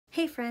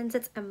Hey friends,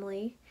 it's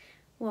Emily.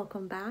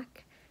 Welcome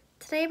back.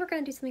 Today we're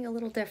going to do something a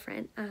little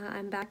different.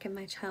 I'm back in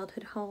my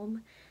childhood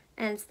home,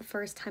 and it's the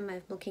first time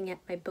I'm looking at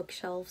my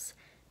bookshelves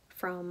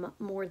from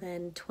more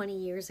than 20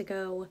 years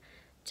ago.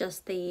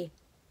 Just the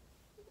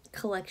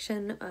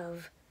collection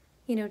of,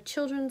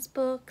 children's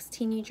books,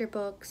 teenager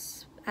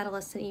books,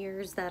 adolescent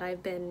years that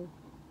I've been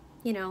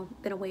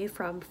away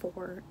from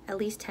for at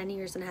least 10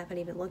 years and haven't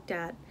even looked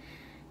at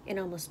in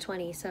almost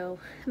 20. So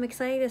I'm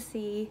excited to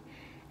see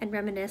and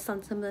reminisce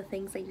on some of the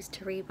things I used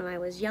to read when I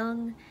was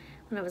young,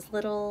 when I was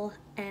little,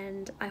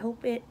 and I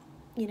hope it,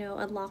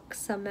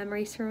 unlocks some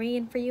memories for me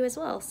and for you as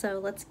well. So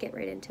let's get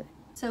right into it.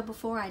 So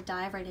before I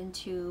dive right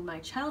into my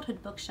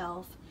childhood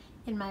bookshelf,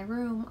 in my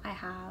room I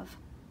have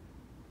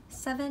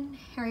 7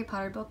 Harry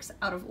Potter books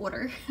out of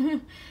order.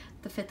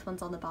 The 5th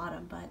one's on the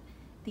bottom, but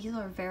these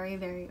are very,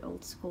 very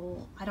old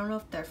school. I don't know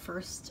if they're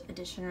first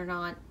edition or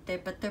not,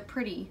 but they're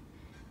pretty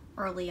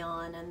early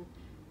on, and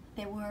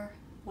they were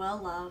well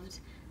loved.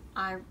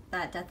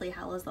 That Deathly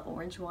Hallows, the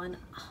orange one,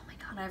 oh my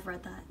god, I've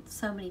read that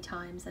so many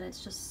times and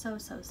it's just so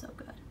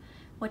good.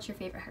 What's your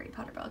favorite Harry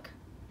Potter book?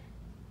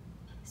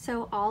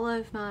 So all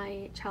of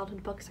my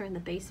childhood books are in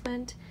the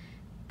basement,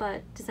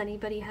 but does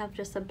anybody have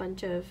just a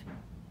bunch of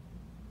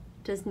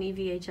Disney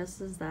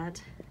VHSs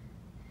that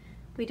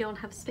we don't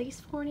have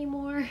space for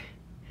anymore?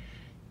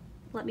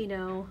 Let me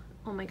know.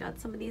 Oh my god,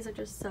 some of these are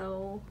just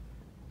so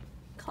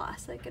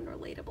classic and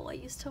relatable. I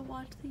used to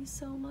watch these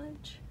so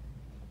much.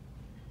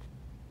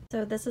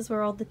 So this is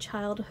where all the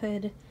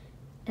childhood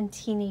and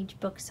teenage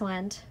books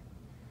went.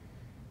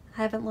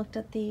 I haven't looked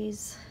at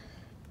these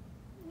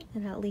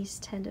in at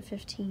least 10 to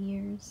 15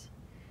 years.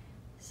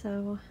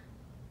 So,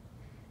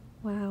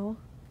 wow.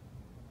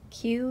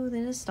 Cue the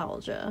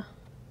nostalgia.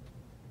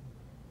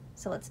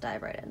 So let's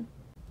dive right in.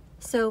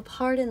 So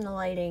pardon the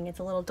lighting, it's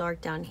a little dark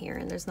down here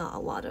and there's not a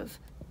lot of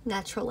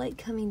natural light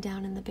coming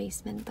down in the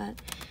basement,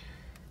 but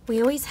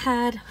we always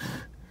had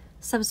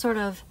some sort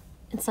of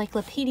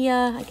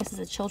encyclopedia. I guess it's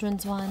a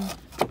children's one.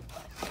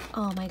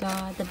 Oh my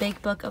god, the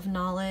Big Book of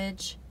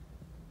Knowledge.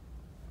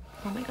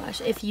 Oh my gosh,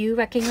 if you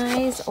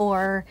recognize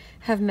or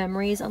have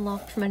memories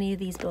unlocked from any of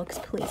these books,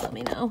 please let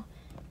me know.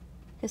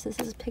 I guess this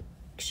is a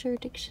picture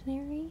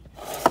dictionary.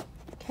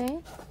 Okay.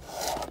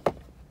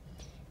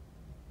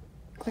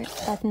 Great.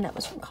 I think that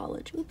was from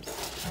college.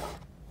 Oops.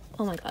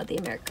 Oh my god, the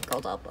American Girl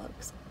doll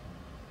books.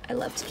 I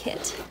loved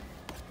Kit.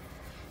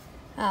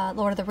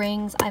 Lord of the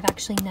Rings. I've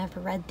actually never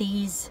read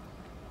these.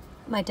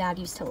 My dad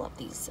used to love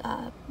these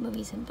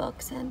movies and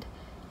books, and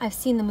I've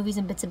seen the movies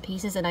in bits and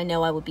pieces, and I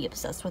know I would be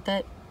obsessed with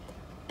it,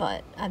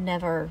 but I've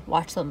never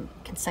watched them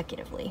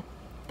consecutively.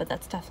 But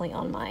that's definitely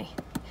on my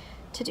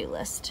to-do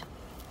list.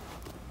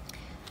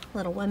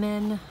 Little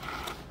Women.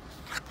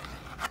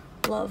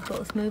 Love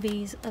both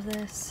movies of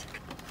this.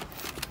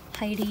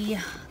 Heidi,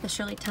 the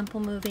Shirley Temple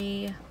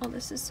movie. Oh,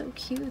 this is so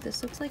cute.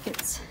 This looks like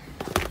it's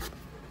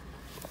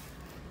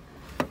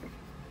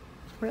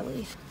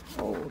really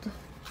old.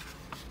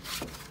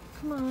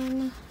 Come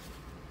on.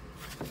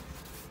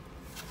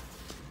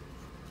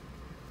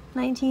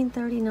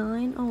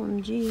 1939,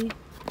 OMG.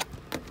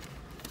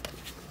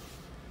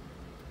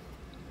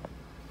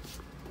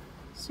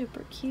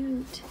 Super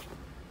cute.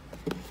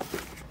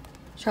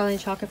 Charlie and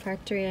the Chocolate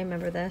Factory, I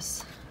remember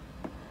this.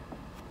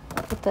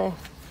 With the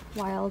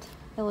wild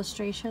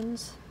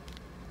illustrations.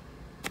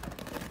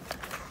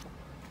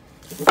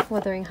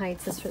 Wuthering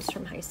Heights, this was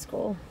from high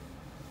school.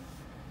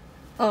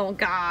 Oh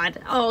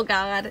god, oh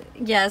god,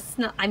 yes.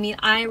 No, I mean,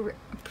 I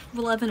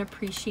love and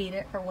appreciate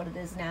it for what it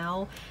is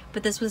now,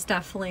 but this was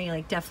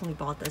definitely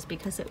bought this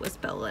because it was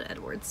Bella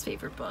Edwards'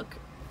 favorite book.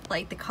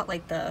 The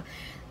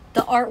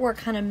artwork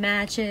kind of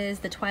matches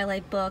the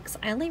Twilight books.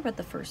 I only read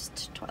the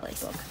first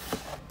Twilight book.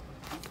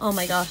 Oh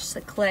my gosh,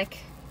 The Click,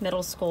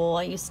 middle school.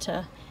 I used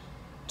to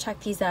check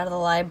these out of the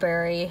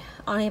library.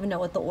 I don't even know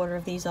what the order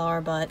of these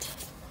are, but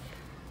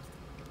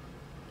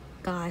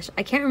gosh,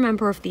 I can't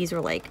remember if these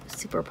were like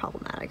super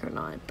problematic or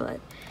not,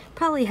 but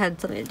probably had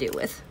something to do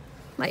with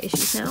my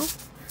issues now.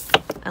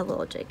 A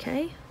little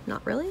JK,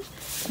 not really.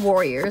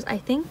 Warriors, I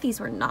think these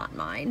were not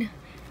mine.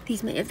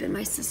 These may have been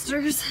my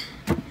sister's.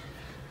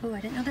 Oh, I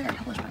didn't know they were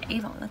published by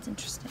Avon. That's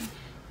interesting.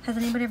 Has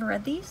anybody ever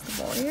read these?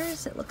 The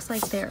Warriors? It looks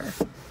like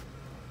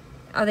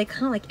are they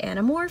kind of like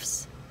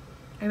Animorphs?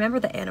 I remember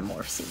the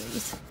Animorph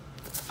series.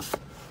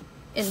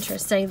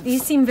 Interesting.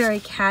 These seem very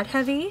cat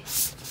heavy.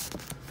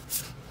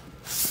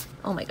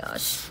 Oh my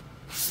gosh.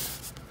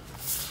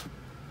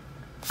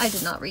 I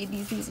did not read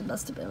these. These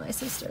must have been my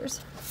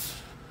sister's.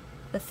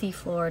 The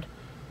Thief Lord.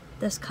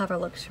 This cover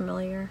looks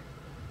familiar.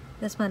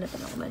 This might have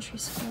been elementary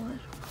school.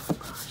 Oh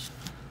gosh.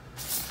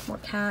 More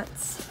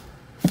cats.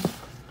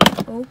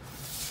 Oh.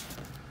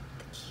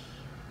 The key.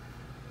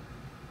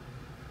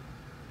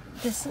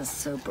 This is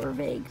super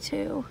vague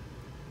too.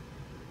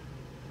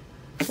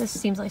 This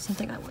seems like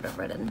something I would have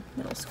read in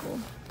middle school.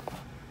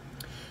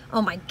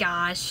 Oh my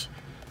gosh.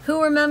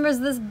 Who remembers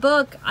this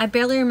book? I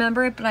barely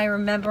remember it, but I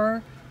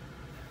remember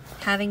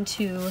having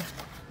to...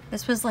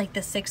 This was like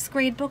the 6th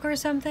grade book or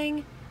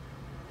something.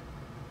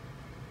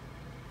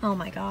 Oh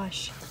my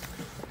gosh.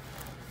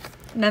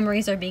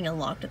 memories are being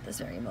unlocked at this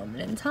very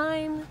moment in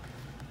time.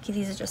 Okay,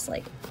 these are just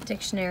like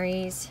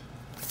dictionaries.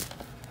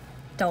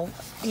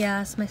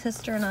 Yes, my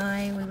sister and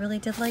I, we really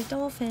did like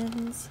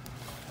dolphins.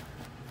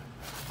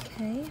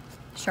 Okay,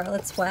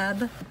 Charlotte's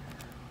Web,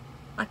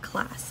 a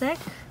classic.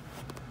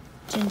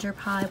 Ginger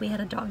Pie, we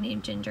had a dog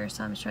named Ginger,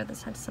 so I'm sure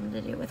this had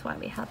something to do with why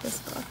we had this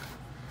book.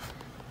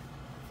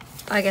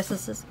 I guess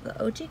this is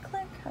the OG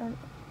Click?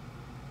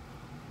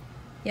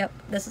 Yep,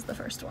 this is the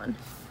first one.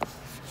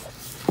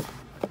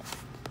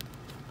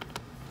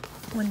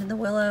 Wind in the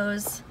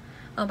Willows.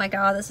 Oh my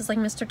god, this is like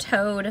Mr.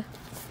 Toad.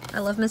 I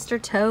love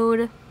Mr.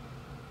 Toad.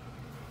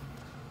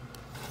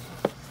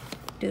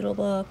 Doodle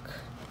Book.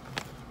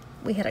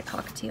 We had a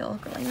cockatiel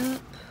growing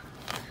up.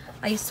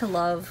 I used to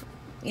love,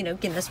 you know,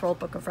 Guinness World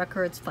Book of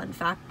Records, fun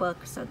fact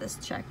book, so this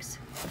checks.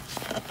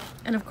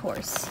 And of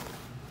course,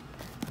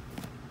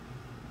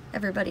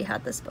 everybody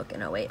had this book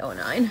in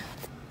 0809.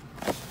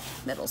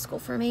 Middle school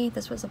for me.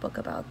 This was a book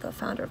about the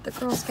founder of the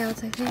Girl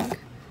Scouts, I think.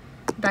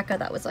 Becca,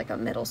 that was like a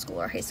middle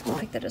school or high school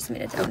pick that just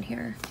made it down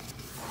here.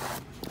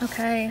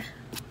 Okay,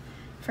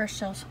 first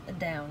shelf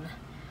down.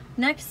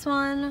 Next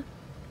one,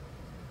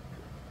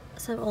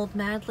 some old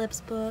Mad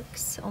Libs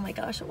books. Oh my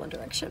gosh, a One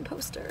Direction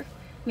poster.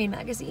 Main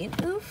Magazine,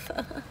 oof.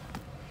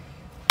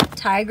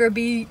 Tiger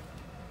Beat.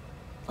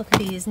 Look at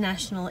these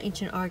National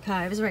Ancient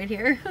Archives right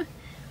here.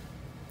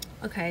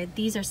 Okay,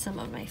 these are some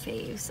of my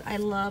faves. I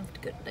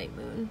loved Goodnight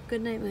Moon.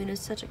 Goodnight Moon is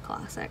such a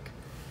classic.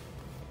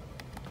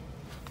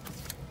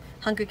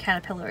 Hungry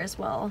Caterpillar as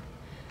well.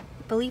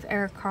 I believe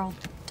Eric Carle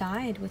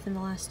died within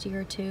the last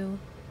year or two.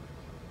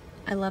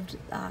 I loved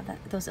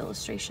those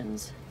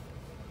illustrations.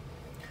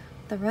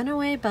 The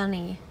Runaway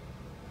Bunny.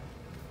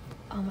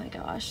 Oh my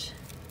gosh.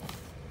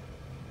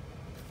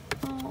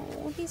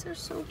 Oh, these are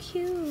so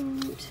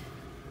cute.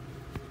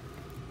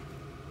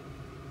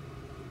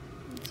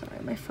 Sorry,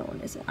 my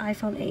phone is an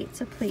iPhone 8,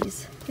 so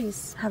please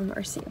have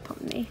mercy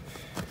upon me.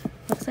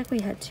 Looks like we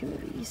had 2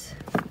 of these.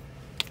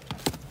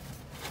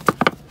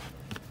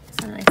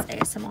 Some nice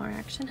ASMR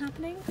action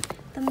happening.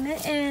 The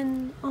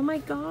Mitten. Oh my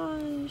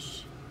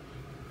gosh.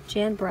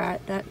 Jan Bratt,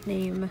 that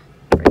name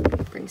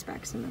brings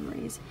back some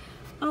memories.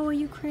 Oh, a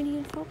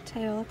Ukrainian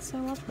folktale. That's so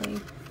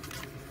lovely.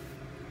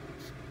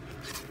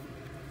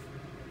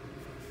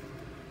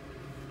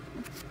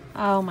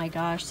 Oh my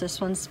gosh,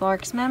 this one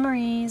sparks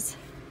memories.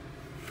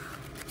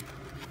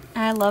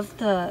 I love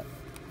the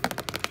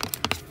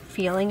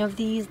feeling of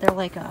these. They're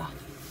like a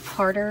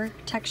harder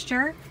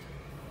texture.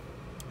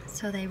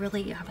 So they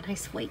really have a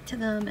nice weight to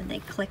them, and they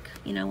click,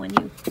 you know, when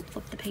you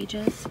flip the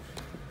pages.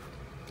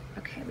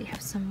 Okay, we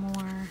have some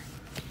more.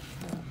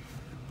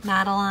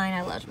 Madeline,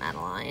 I loved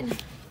Madeline.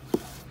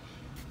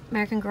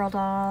 American Girl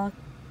Doll.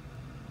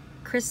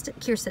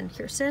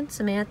 Kirsten,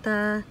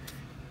 Samantha,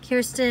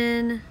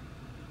 Kirsten,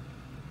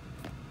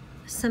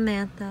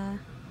 Samantha.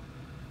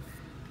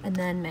 And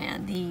then,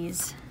 man,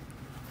 these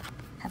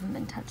haven't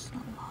been touched in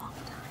a long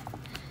time.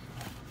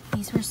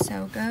 These were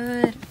so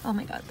good. Oh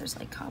my god, there's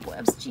like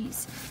cobwebs.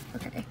 Jeez.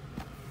 Okay.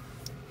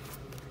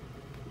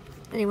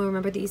 Anyone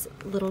remember these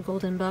little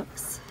golden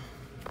books?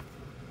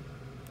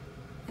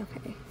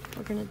 Okay,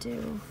 we're gonna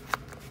do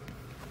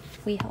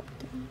We Helped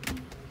Them.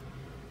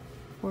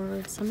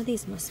 Words. Some of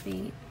these must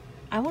be,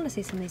 I want to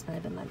say some of these might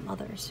have been my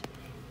mother's.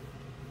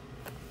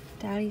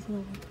 Daddy's in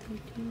the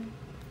World.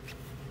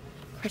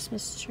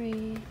 Christmas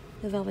Tree.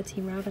 The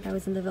Velveteen Rabbit. I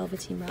was in the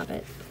Velveteen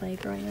Rabbit play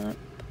growing up.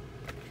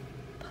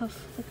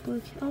 Puff the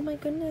Blue. Oh my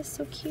goodness,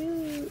 so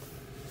cute.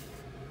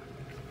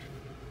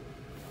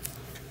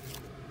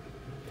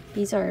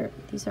 These are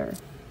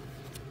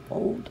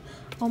old.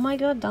 Oh my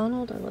god,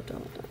 Donald. I love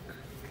Donald Duck.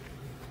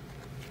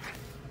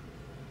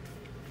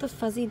 The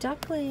Fuzzy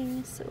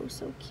Duckling.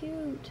 So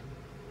cute.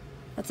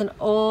 That's an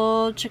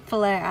old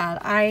Chick-fil-A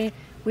ad.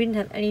 We didn't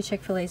have any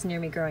Chick-fil-A's near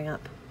me growing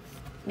up.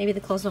 Maybe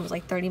the closest one was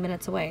like 30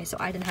 minutes away, so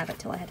I didn't have it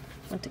till I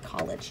went to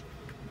college.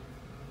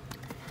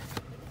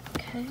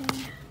 Okay.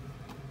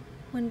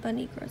 When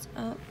Bunny Grows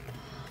Up.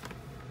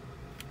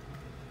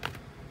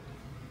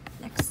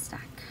 Next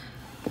stack.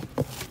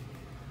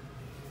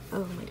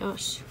 Oh my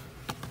gosh.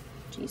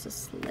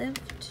 Jesus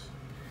Lived.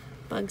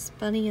 Bugs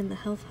Bunny and the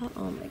Health Hut.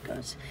 Oh my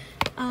gosh.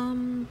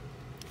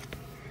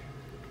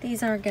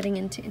 These are getting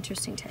into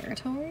interesting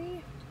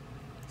territory.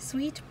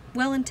 Sweet.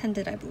 Well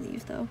intended, I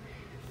believe, though.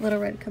 Little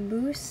Red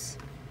Caboose.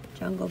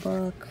 Jungle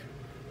Book.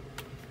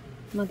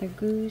 Mother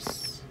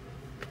Goose.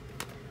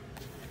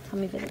 Tell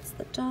Me That It's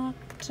the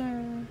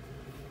Doctor.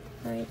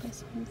 Hurry by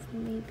Someone For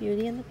Me.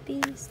 Beauty and the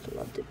Beast.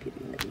 Loved it, Beauty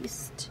and the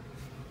Beast.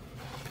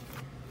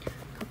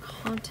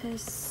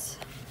 Pocahontas.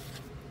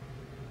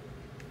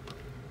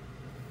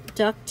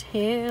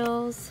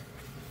 DuckTales.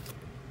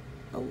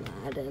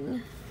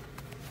 Aladdin.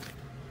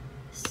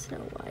 Snow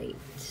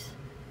White.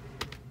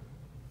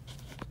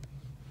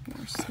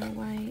 More Snow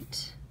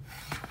White.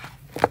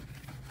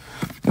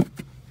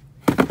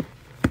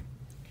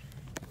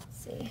 Let's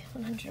see.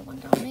 101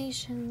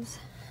 Dalmatians.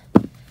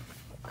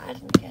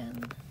 Aladdin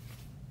again.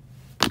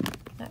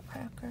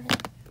 Nutcracker.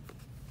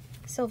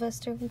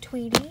 Sylvester and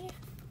Tweety.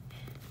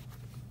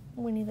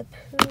 Winnie the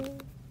Pooh.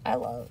 I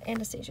love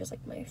Anastasia's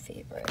like my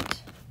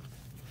favorite.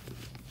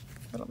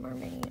 Little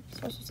Mermaid,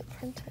 Sorcerer's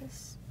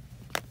Apprentice,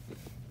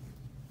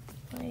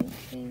 Lion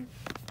King.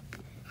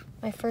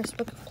 My first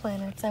book of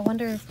planets. I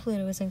wonder if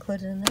Pluto is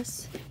included in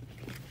this.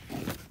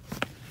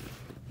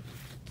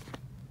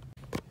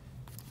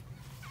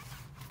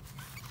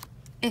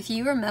 If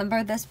you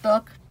remember this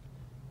book,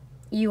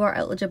 you are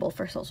eligible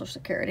for Social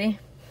Security.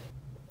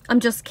 I'm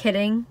just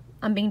kidding.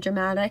 I'm being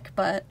dramatic,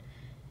 but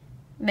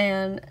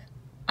man,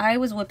 I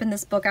was whipping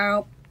this book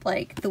out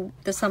like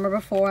the summer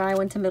before I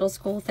went to middle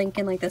school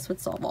thinking like this would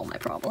solve all my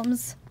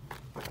problems.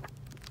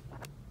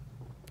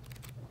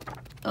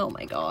 Oh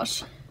my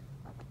gosh.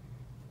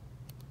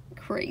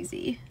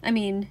 Crazy. I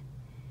mean,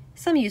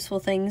 some useful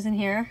things in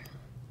here,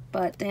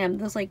 but damn,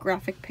 those like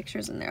graphic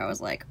pictures in there, I was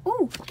like,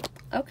 ooh,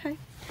 okay.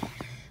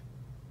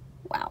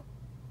 Wow.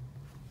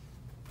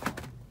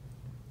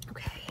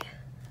 Okay.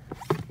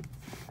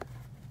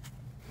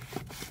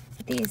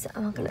 These,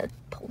 I'm not gonna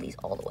pull these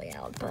all the way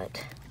out,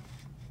 but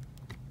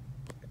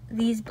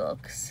these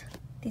books,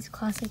 these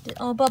classic,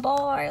 oh,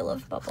 Babar, I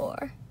love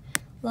Babar.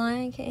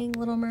 Lion King,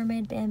 Little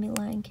Mermaid, Bambi,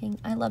 Lion King.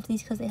 I loved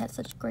these because they had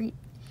such great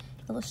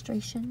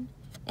illustration,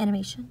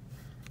 animation.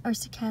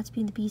 Aristocats, Beauty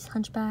and the Beast,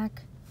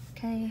 Hunchback.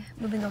 Okay,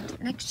 moving over to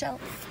the next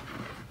shelf.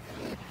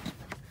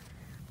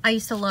 I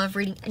used to love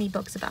reading any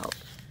books about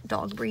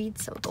dog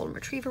breeds, so Golden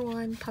Retriever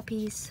one,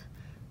 puppies,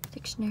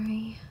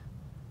 dictionary,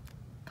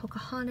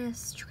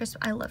 Pocahontas,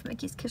 I love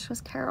Mickey's Christmas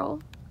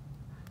Carol.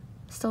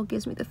 Still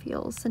gives me the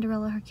feels.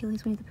 Cinderella,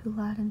 Hercules, Winnie the Pooh,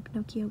 Aladdin,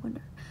 Pinocchio,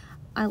 Wonder.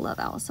 I love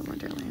Alice in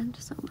Wonderland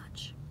so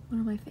much. One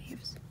of my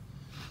faves.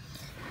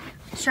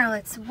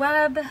 Charlotte's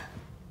Web,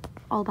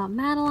 All About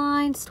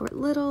Madeline, Stuart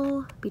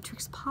Little,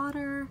 Beatrix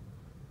Potter,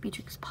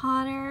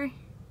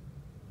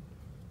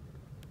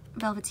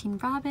 Velveteen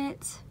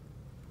Rabbit,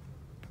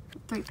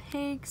 Three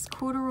Pigs,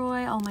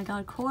 Corduroy, oh my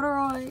god,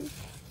 Corduroy,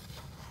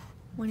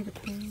 Winnie the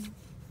Pooh.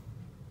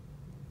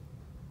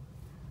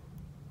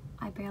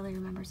 I barely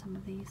remember some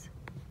of these.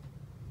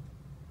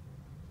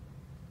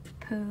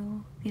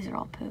 Pooh, these are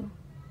all Pooh.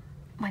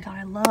 Oh my god,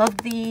 I love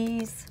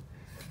these.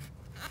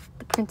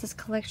 The Princess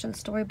Collection,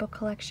 Storybook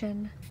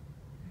Collection.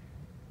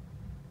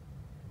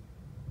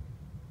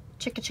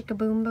 Chicka Chicka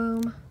Boom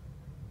Boom.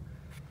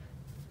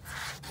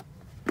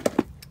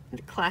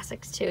 The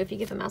classics too. If you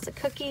give a mouse a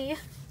cookie,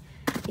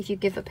 if you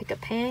give a pig a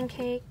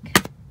pancake,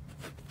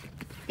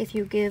 if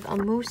you give a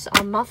moose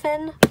a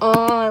muffin.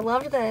 Oh, I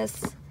loved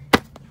this.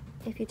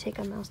 If you take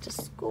a mouse to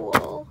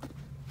school.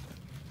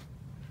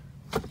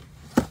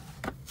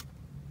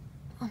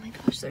 Oh my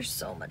gosh, there's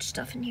so much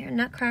stuff in here.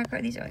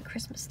 Nutcracker, these are like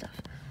Christmas stuff.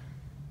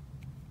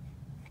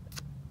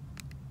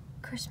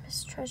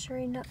 Christmas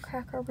Treasury,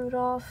 Nutcracker,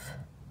 Rudolph,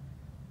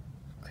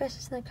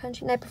 Christmas in the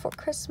Country, Night Before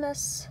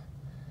Christmas,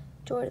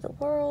 Joy to the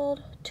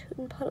World, Toot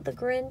and Pot of the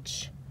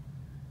Grinch,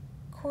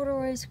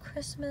 Corduroy's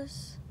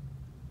Christmas,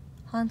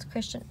 Hans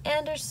Christian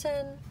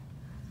Andersen.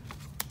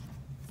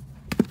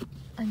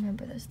 I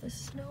remember this, The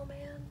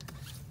Snowman,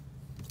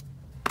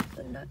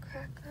 The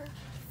Nutcracker,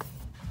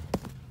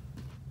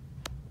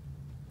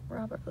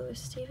 Robert Louis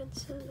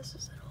Stevenson. This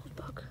is an old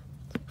book.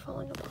 It's like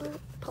falling apart.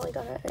 Probably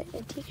got it at an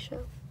antique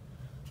show.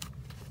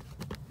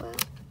 Wow.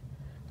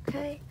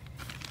 Okay.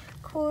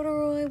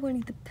 Corduroy,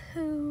 Winnie the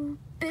Pooh,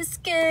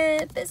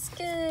 Biscuit,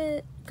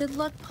 Good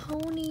Luck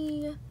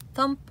Pony,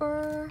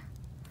 Thumper.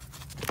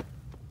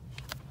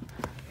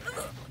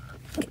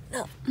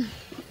 No.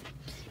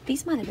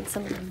 These might have been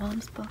some of my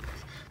mom's books.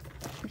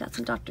 We got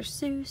some Dr.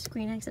 Seuss,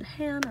 Green Eggs and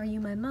Ham, Are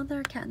You My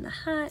Mother, Cat in the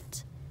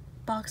Hat,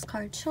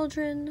 Boxcar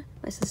Children.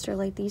 My sister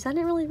liked these. I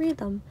didn't really read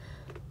them.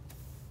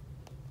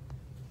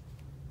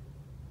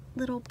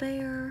 Little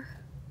Bear,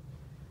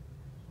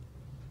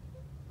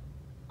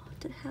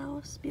 Haunted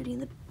House, Beauty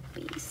and the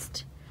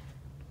Beast,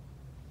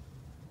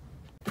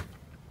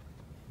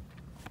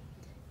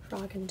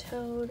 Frog and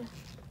Toad,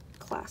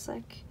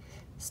 classic.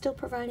 Still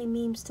providing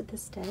memes to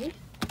this day.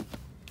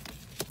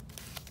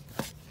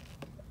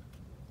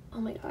 Oh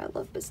my god, I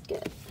love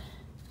Biscuit.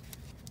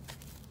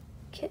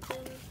 Kitten.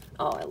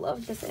 Oh, I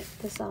love this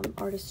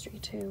artistry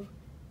too.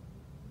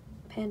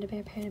 Panda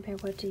Bear,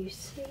 what do you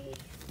see?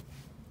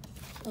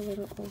 A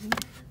little old man.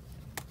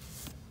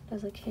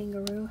 Does a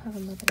kangaroo have a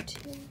mother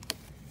too?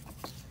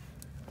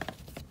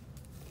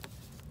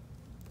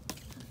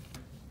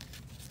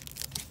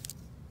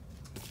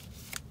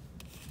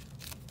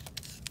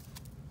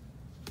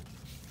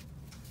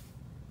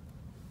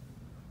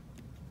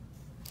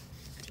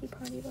 Tea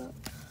Party book.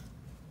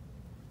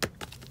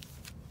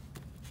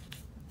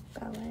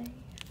 Ballet.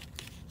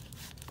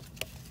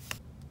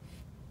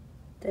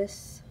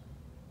 This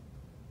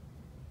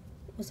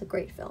was a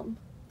great film,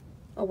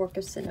 a work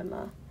of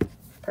cinema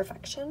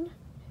perfection.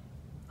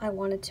 I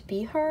wanted to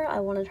be her. I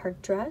wanted her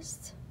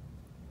dressed.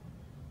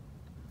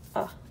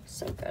 Oh,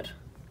 so good.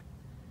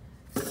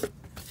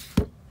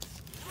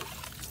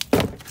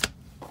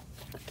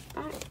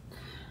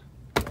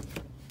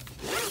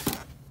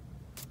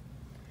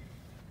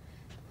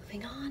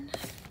 Moving on.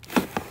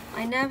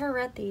 I never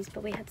read these,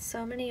 but we had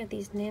so many of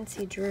these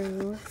Nancy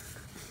Drew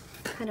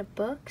kind of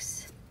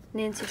books.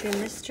 Nancy Drew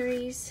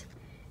Mysteries.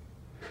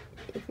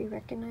 If you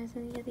recognize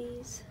any of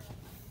these,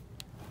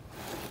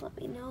 let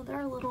me know.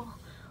 They're a little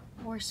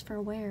worse for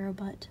wear,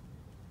 but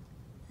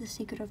The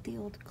Secret of the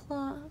Old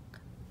Clock,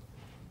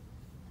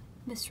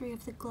 Mystery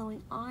of the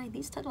Glowing Eye.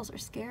 These titles are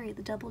scary.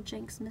 The Double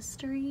Jinx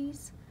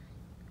Mysteries,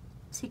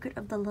 Secret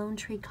of the Lone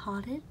Tree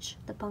Cottage,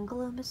 The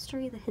Bungalow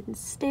Mystery, The Hidden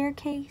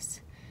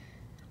Staircase.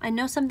 I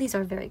know some of these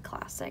are very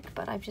classic,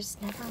 but I've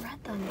just never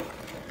read them.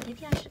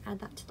 Maybe I should add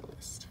that to the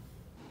list.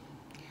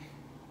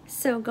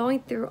 So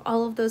going through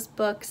all of those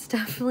books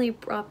definitely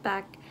brought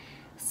back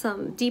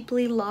some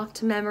deeply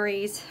locked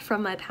memories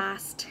from my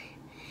past.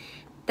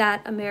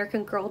 That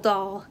American Girl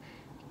doll,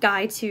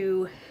 Guide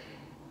to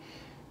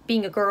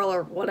Being a Girl,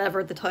 or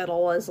whatever the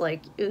title was,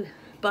 like, ugh.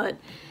 But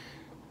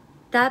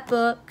that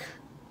book,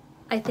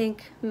 I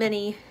think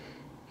many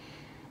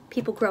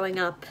people growing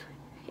up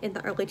in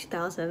the early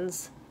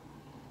 2000s,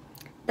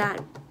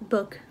 that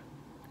book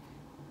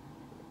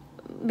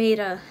made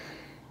a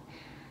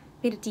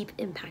deep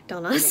impact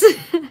on us.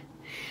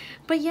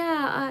 But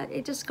yeah,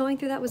 just going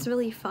through that was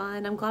really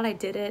fun. I'm glad I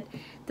did it.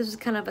 This was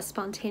kind of a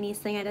spontaneous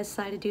thing I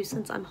decided to do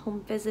since I'm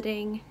home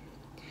visiting.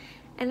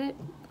 And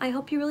I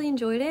hope you really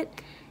enjoyed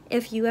it.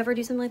 If you ever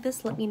do something like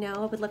this, let me know.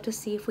 I would love to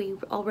see if we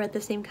all read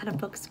the same kind of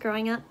books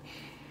growing up.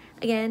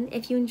 Again,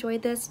 if you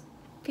enjoyed this,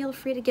 feel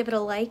free to give it a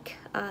like,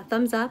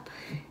 thumbs up.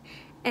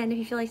 And if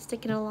you feel like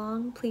sticking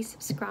along, please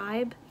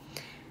subscribe.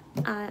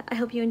 I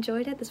hope you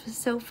enjoyed it. This was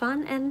so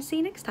fun, and see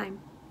you next time.